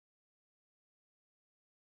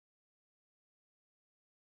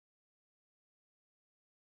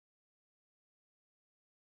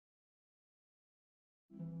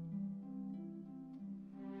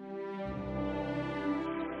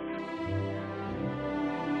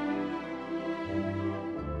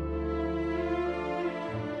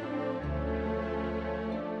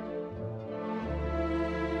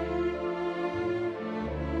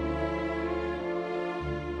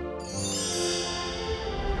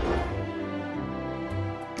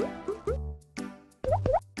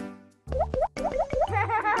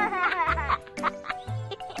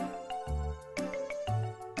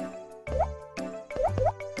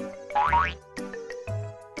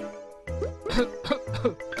ฮ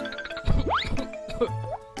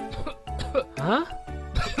ะ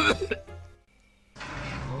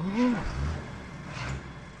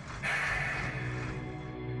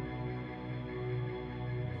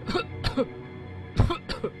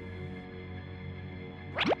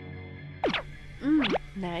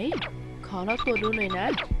ไหนขอเราตรวจดูหน่อยนะ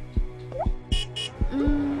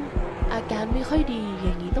อาการไม่ค่อยดีอ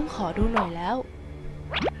ย่างนี้ต้องขอดูหน่อยแล้ว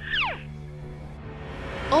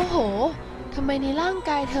โอ้โหทำไมในร่าง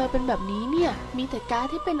กายเธอเป็นแบบนี้เนี่ยมีแต่ก๊าซ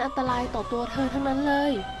ที่เป็นอันตรายต่อตัวเธอทั้งนั้นเล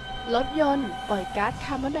ยรถยนต์ปล่อยก๊าซค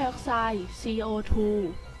าร์บอนไดออกไซด์ CO2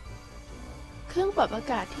 เครื่องปรับอา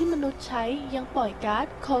กาศที่มนุษย์ใช้ยังปล่อยก๊าซ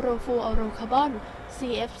คลอโรฟลูออโรคาร์บอน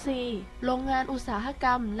CFC โรงงานอุตสาหกร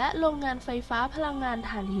รมและโรงงานไฟฟ้าพลังงาน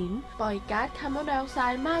ถ่านหินปล่อยก๊าซคาร์บอนไดออกไซ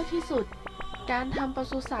ด์มากที่สุดการทำป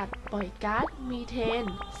ศุสัตว์ปล่อยก๊าซมีเทน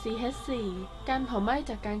CH4 การเผาไหม้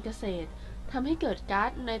จากการเกษตรทำให้เกิดก๊า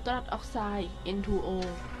ซไนโตรออกไซด์ N2O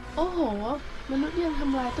โอ้โหมนุษย์ยังท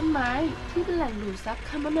ำลายต้นไม้ที่เป็นแหล่งดูดซับ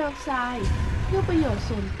คาร์บอนไดออกไซด์เพื่อประโยชน์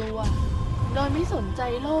ส่วนตัวโดยไม่สนใจ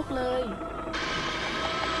โลกเลย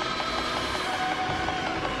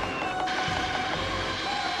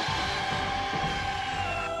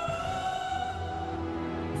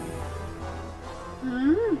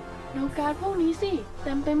ดูก๊าซพวกนี้สิเ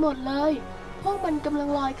ต็มไปหมดเลยพวกมันกำลัง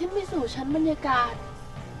ลอยขึ้นไปสู่ชั้นบรรยากาศ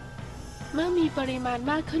เมื่อมีปริมาณ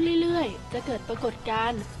มากขึ้นเรื่อยๆจะเกิดปรากฏกา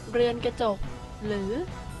รณ์เรือนกระจกหรือ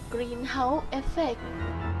Greenhouse Effect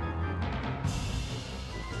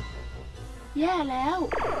แย่แล้ว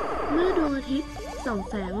เมื่อดวงอาทิตย์ส่อง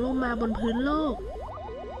แสงลงมาบนพื้นโลก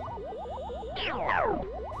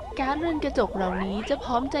ก๊าซเรือนกระจกเหล่านี้จะพ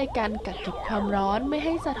ร้อมใจกันกักเก็บความร้อนไม่ใ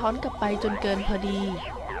ห้สะท้อนกลับไปจนเกินพอดี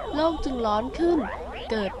โลกจึงร้อนขึ้น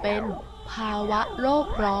เกิดเป็นภาวะโลก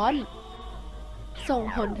ร้อนส่ง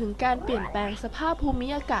ผลถึงการเปลี่ยนแปลงสภาพภูมิ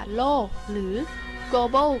อากาศโลกหรือ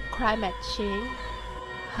global climate change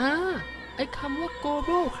ฮะไอ้คำว่า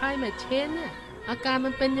global climate change เนี่ยอาการมั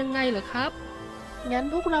นเป็นยังไงเหรอครับงั้น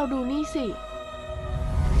พวกเราดูนี่สิ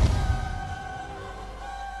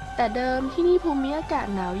แต่เดิมที่นี่ภูมิอากาศ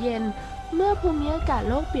หนาวเย็นเมื่อภูมิอากาศ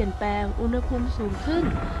โลกเปลี่ยนแปลงอุณหภูมิสูงขึ้น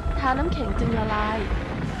ธารน้ำแข็งจึงละลาย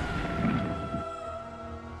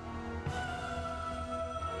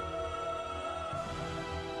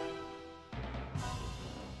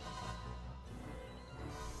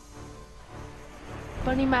ป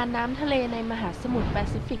ริมาณน้ำทะเลในมหาสมุทรแป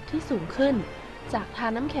ซิฟิกที่สูงขึ้นจากธา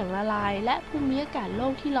รน้ำแข็งละลายและภูมิอากาศโล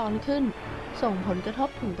กที่ร้อนขึ้นส่งผลกระทบ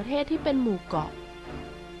ถึงประเทศที่เป็นหมู่เกาะ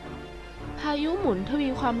พายุหมุนทวี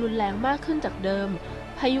ความรุนแรงมากขึ้นจากเดิม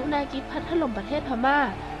พายุนากิพัดถล่มประเทศพม่า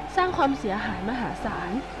สร้างความเสียหายมหาศา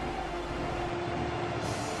ล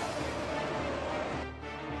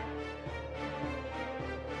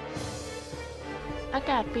อา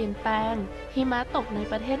กาศเปลี่ยนแปลงหิมะตกใน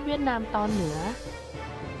ประเทศเวียดนามตอนเหนือ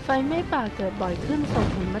ไฟไหม้ป่าเกิดบ่อยขึ้นส่ง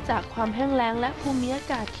ผลมาจากความแห้งแล้งและภูมิอา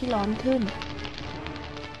กาศที่ร้อนขึ้น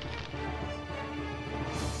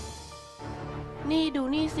นี่ดู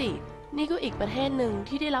นี่สินี่ก็อีกประเทศหนึ่ง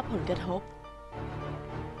ที่ได้รับผลกระทบ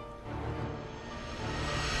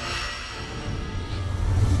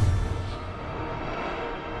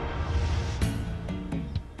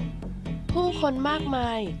ผู้คนมากม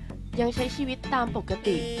ายยังใช้ชีวิตตามปก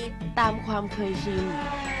ติตามความเคยชิน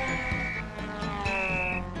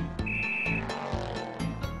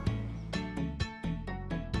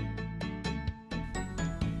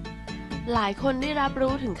หลายคนได้รับ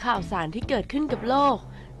รู้ถึงข่าวสารที่เกิดขึ้นกับโลก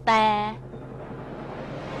แต่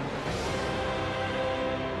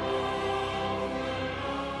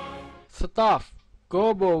Stop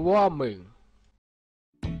global warming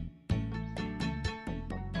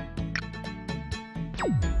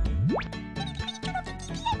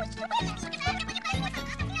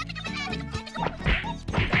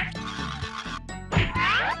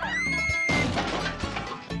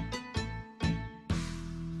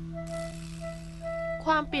ค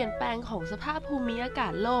วามเปลี่ยนแปลงของสภาพภูมิอากา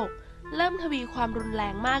ศโลกเริ่มทวีความรุนแร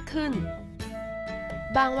งมากขึ้น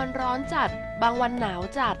บางวันร้อนจัดบางวันหนาว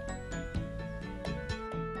จัด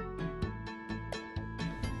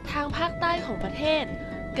ทางภาคใต้ของประเทศ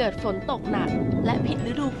เกิดฝนตกหนักและผิด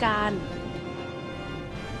ฤดูกาล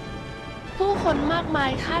ผู้คนมากมา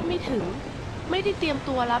ยคาดไม่ถึงไม่ได้เตรียม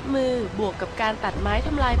ตัวรับมือบวกกับการตัดไม้ท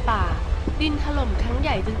ำลายป่าดินถล่มครั้งให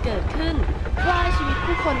ญ่จึงเกิดขึ้นฆ่าชีวิต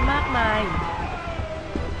ผู้คนมากมาย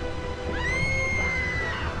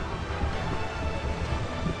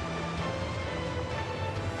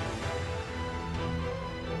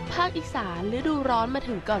ภาคอีสานฤดูร้อนมา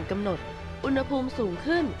ถึงก่อนกำหนดอุณหภูมิสูง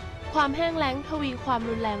ขึ้นความแห้งแล้งทวีความ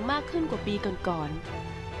รุนแรงมากขึ้นกว่าปีก่อนๆ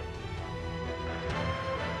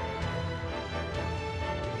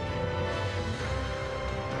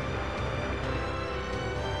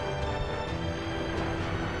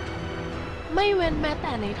ไม่เว้นแม้แ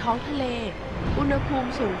ต่ในท้องทะเลอุณหภูมิ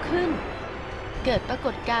สูงขึ้นเกิดปราก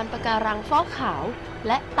ฏการณ์ปะการังฟอกขาวแ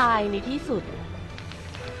ละตายในที่สุด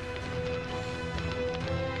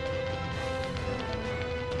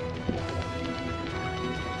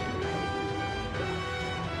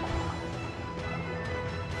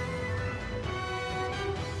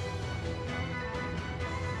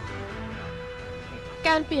ก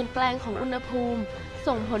ารเปลี่ยนแปลงของอุณหภูมิ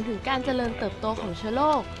ส่งผลถึงการเจริญเติบโตของเชื้อโร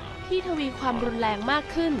คที่ทวีความรุนแรงมาก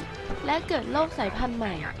ขึ้นและเกิดโรคสายพันธุ์ให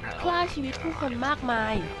ม่ฆ่าชีวิตผู้คนมากมา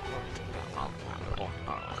ย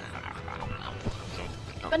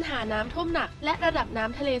ปัญหาน้ำท่วมหนักและระดับน้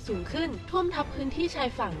ำทะเลสูงขึ้นท่วมทับพื้นที่ชาย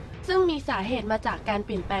ฝั่งซึ่งมีสาเหตุมาจากการเป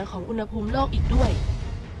ลี่ยนแปลงของอุณหภูมิโลกอีกด้วย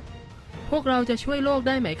พวกเราจะช่วยโลกไ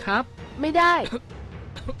ด้ไหมครับ ไม่ได้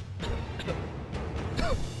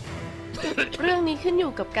เรื่องนี้ขึ้นอ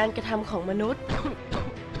ยู่กับการกระทำของมนุษย์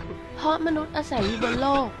เพราะมนุษย์อาศัยอยู่บนโล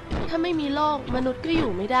กถ้าไม่มีโลกมนุษย์ก็อ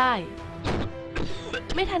ยู่ไม่ได้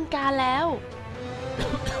ไม่ทันการแล้ว